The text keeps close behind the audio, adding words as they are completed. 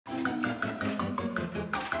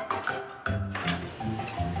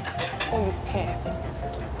육회.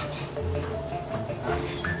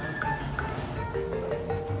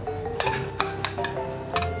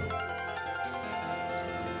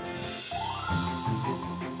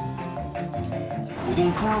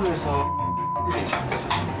 우동 포함해서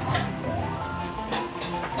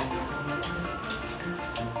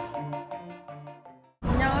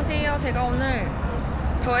안녕하세요. 제가 오늘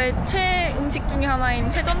저의 최애 음식 중에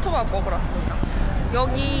하나인 회전초밥 먹으러 왔습니다.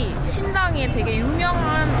 여기 신당에 되게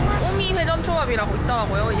유명한 우미 회전초밥이라고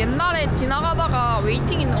있더라고요. 옛날에 지나가다가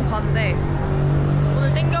웨이팅 있는 거 봤는데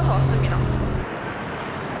오늘 땡겨서 왔습니다.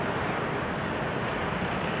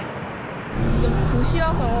 지금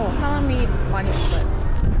 2시라서 사람이 많이 없어요.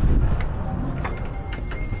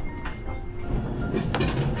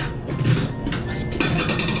 맛있겠다.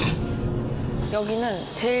 여기는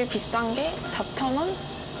제일 비싼 게 4,000원?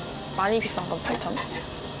 많이 비싼 건 8,000원?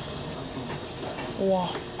 우와,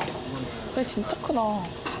 근데 진짜 크다.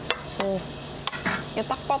 오, 이게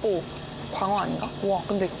딱 봐도 광어 아닌가? 우와,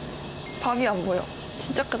 근데 밥이 안 보여.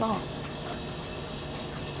 진짜 크다.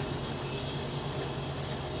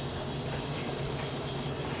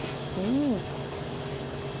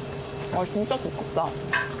 와, 진짜 두껍다.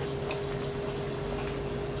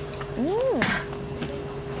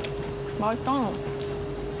 맛있다.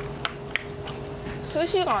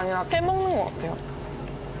 스시가 아니라 회 먹는 것 같아요.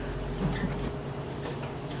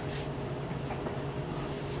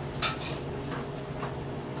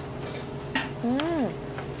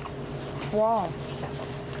 와,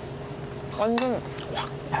 완전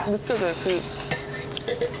확 느껴져요, 그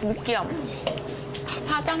느끼함.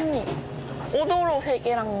 사장님, 오도로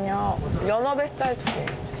 3개랑요, 연어 뱃살 2개.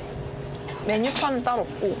 메뉴판은 따로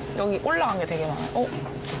없고 여기 올라간 게 되게 많아요.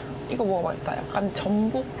 이거 먹어봐야겠다. 약간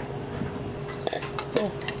전복.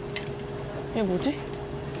 이게 뭐지?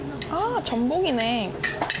 아, 전복이네.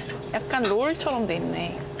 약간 롤처럼 돼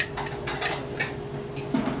있네.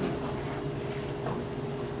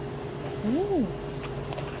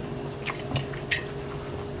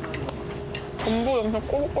 전복이 엄청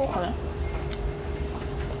꼬불꼬불하네.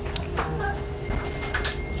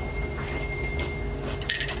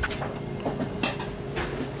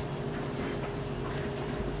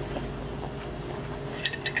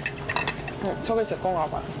 저게 제 건가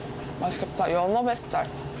봐요. 맛있겠다. 연어 뱃살.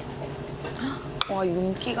 와, 이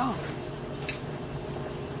윤기가.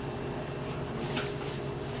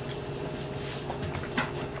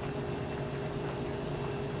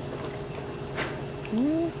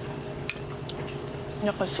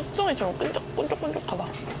 약간 숙성이처럼 끈적끈적하다.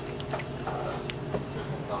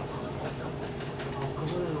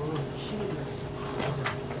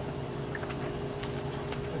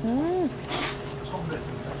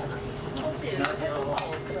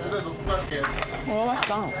 너무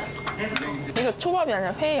맛있다. 이거 초밥이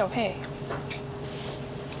아니라 회예요, 회.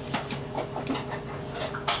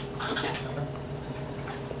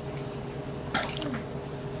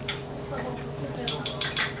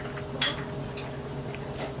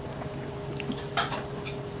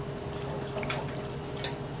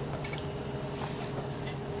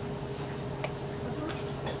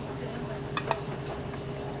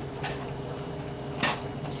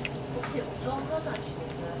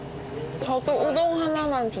 저도 우동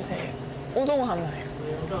하나만 주세요. 우동 하나요.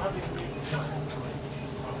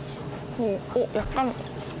 약간,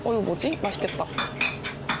 이거 뭐지? 맛있겠다.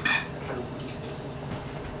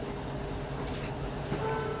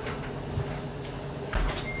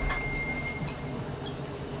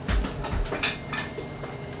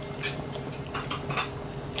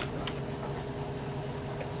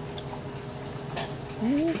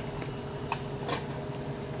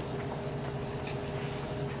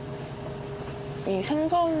 이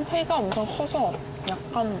생선 회가 엄청 커서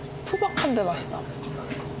약간 투박한데 맛있다.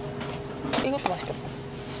 이것도 맛있겠다.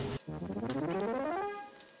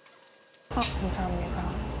 아, 감사합니다.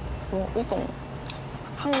 우동.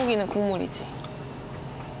 한국인은 국물이지.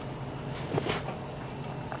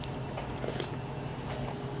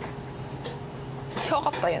 혀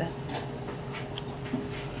같다, 얘는.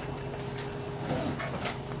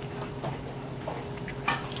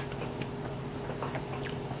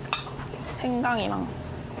 생강이랑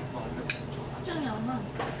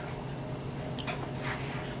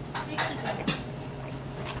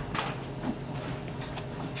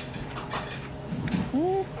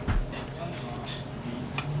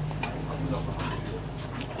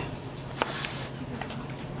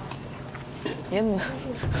얘는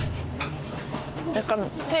약간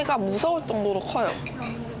회가 무서울 정도로 커요.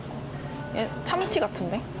 얘 참치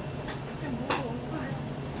같은데?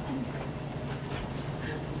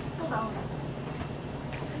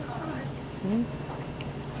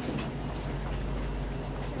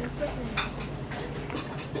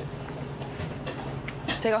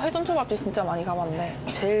 제가 회전초밥집 진짜 많이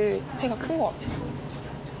가봤는데 제일 회가 큰 것 같아요.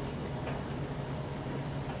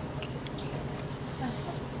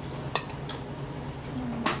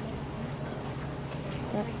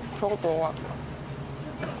 저것도 먹어야겠다.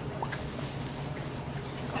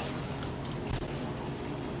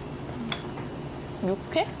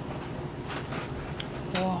 육회?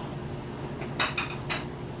 우와.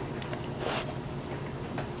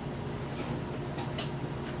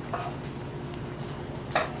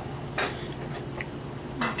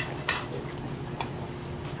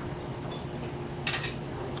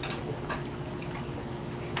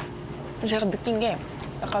 제가 느낀 게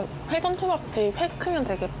약간 회전초밥집 회 크면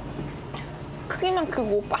되게 크기만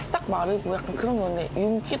크고 바싹 마르고 약간 그런 건데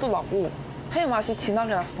윤기도 나고 회 맛이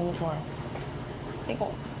진하게 나서 너무 좋아요.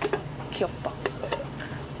 이거 귀엽다.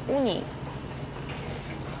 우니.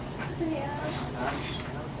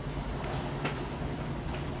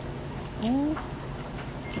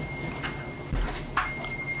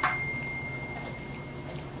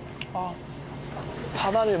 아,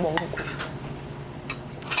 바다를 먹고 있어.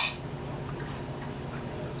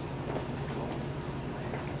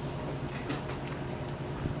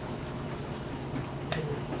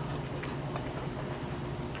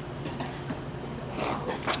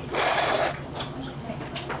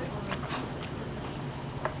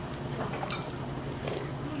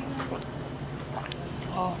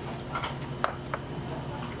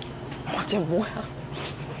 쟤 뭐야?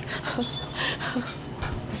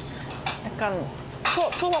 약간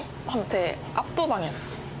초밥한테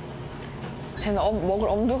압도당했어. 쟤는 먹을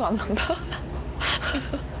엄두가 안 난다.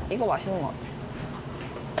 이거 맛있는 것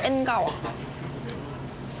같아. 엔가와.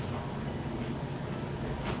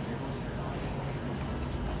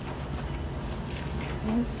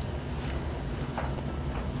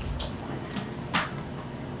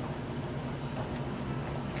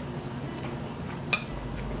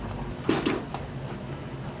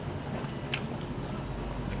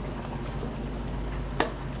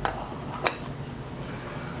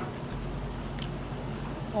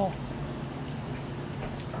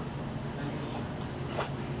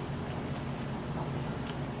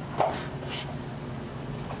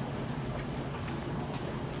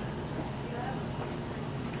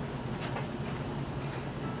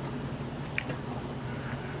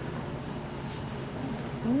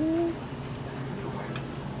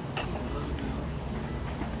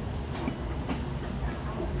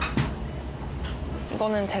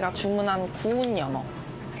 이거는 제가 주문한 구운 연어.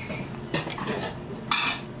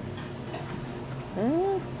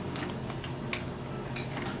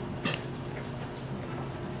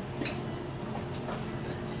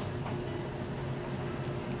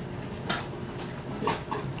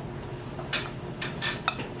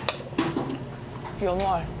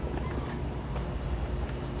 연어알.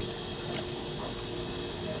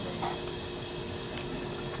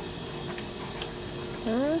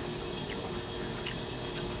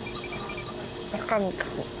 약간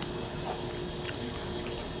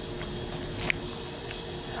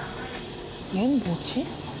얘는 뭐지?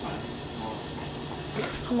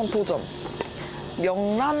 한번 도전.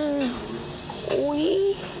 명란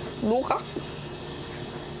오이 노각?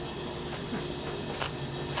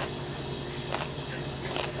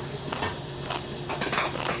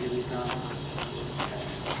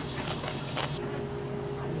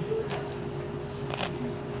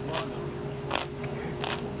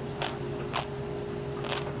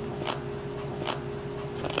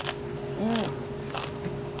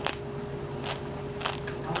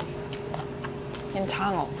 얘는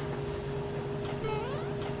장어.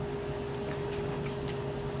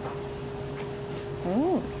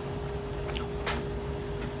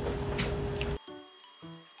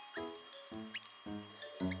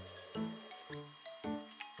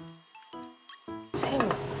 새우.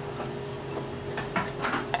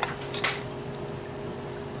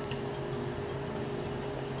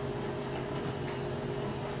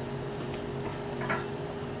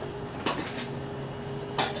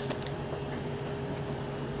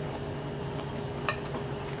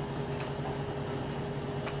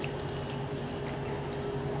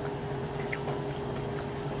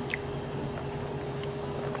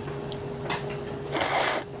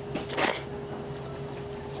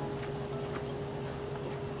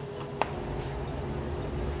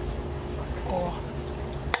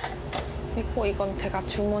 그리고 이건 제가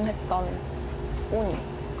주문했던 우니.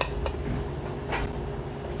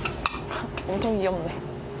 엄청 귀엽네.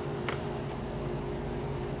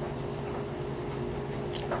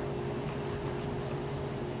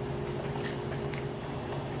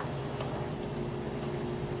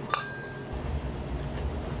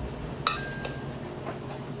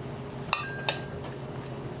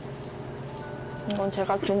 이건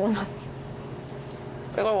제가 주문한.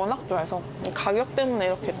 이걸 워낙 좋아해서 가격 때문에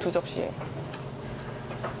이렇게 2접시예요.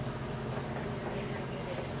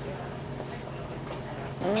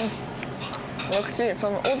 역시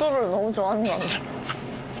저는 오도를 너무 좋아하는 것 같아요.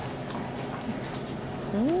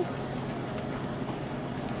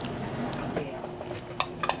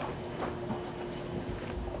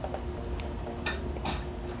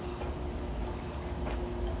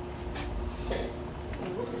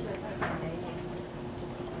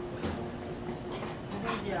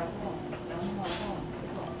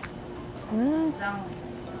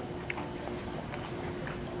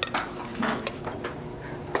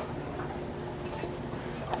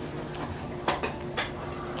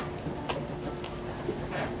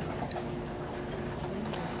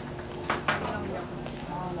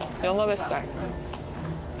 연어 뱃살.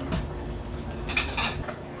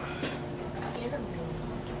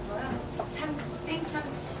 참치,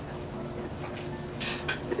 생참치.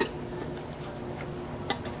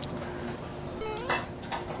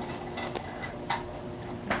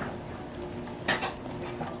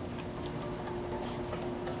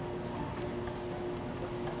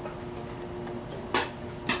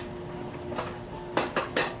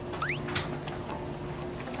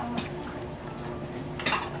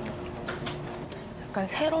 약간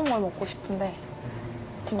새로운 걸 먹고 싶은데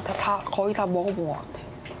지금 거의 다 먹어본 것 같아요.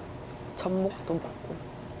 전복도 먹고.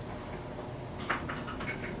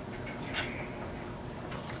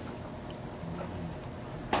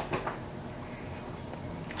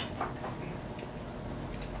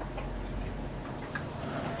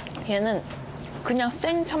 얘는 그냥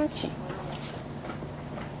생 참치.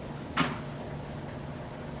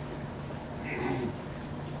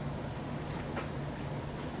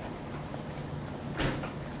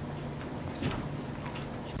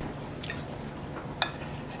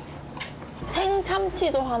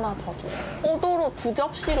 생참치도 하나 더 줘요. 오도로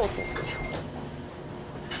 2접시로 주세요.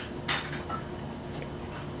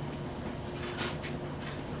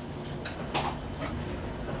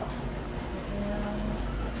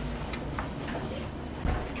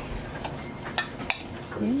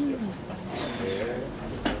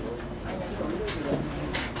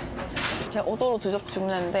 제가 오도로 2접시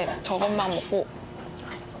주문했는데 저것만 먹고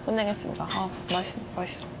끝내겠습니다. 아,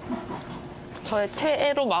 맛있어. 저의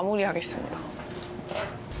최애로 마무리하겠습니다.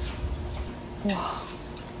 우와.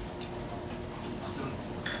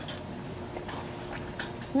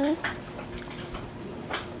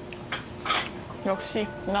 역시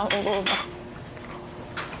난 오도로다.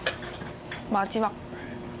 마지막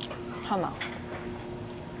하나.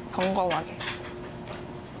 건강하게.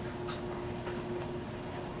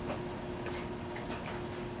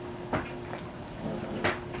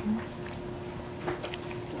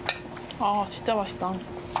 아, 진짜 맛있다.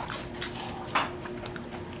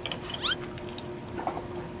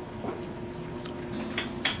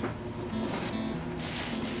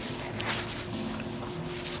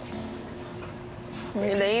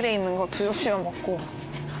 여기 레일에 있는 거 2접시만 먹고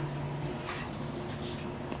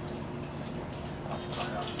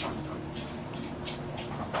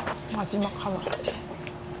마지막 하나.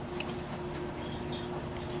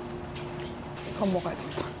 이건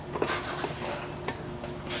먹어야겠다.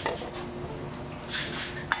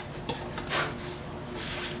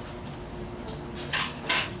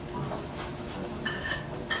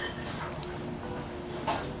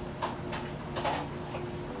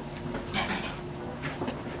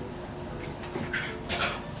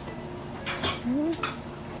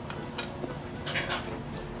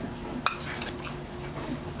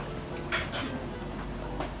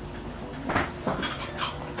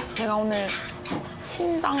 제가 오늘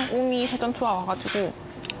신당 우미 회전초밥 와가지고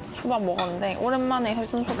초밥 먹었는데 오랜만에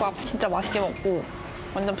회전초밥 진짜 맛있게 먹고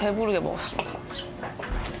완전 배부르게 먹었어요.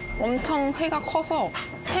 엄청 회가 커서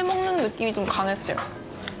회 먹는 느낌이 좀 강했어요.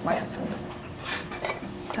 맛있었습니다.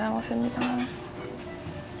 잘 먹었습니다.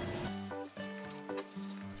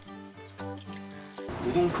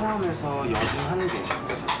 우동 포함해서 여중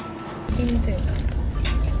 1개. 인증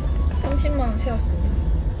 30만 원 채웠습니다.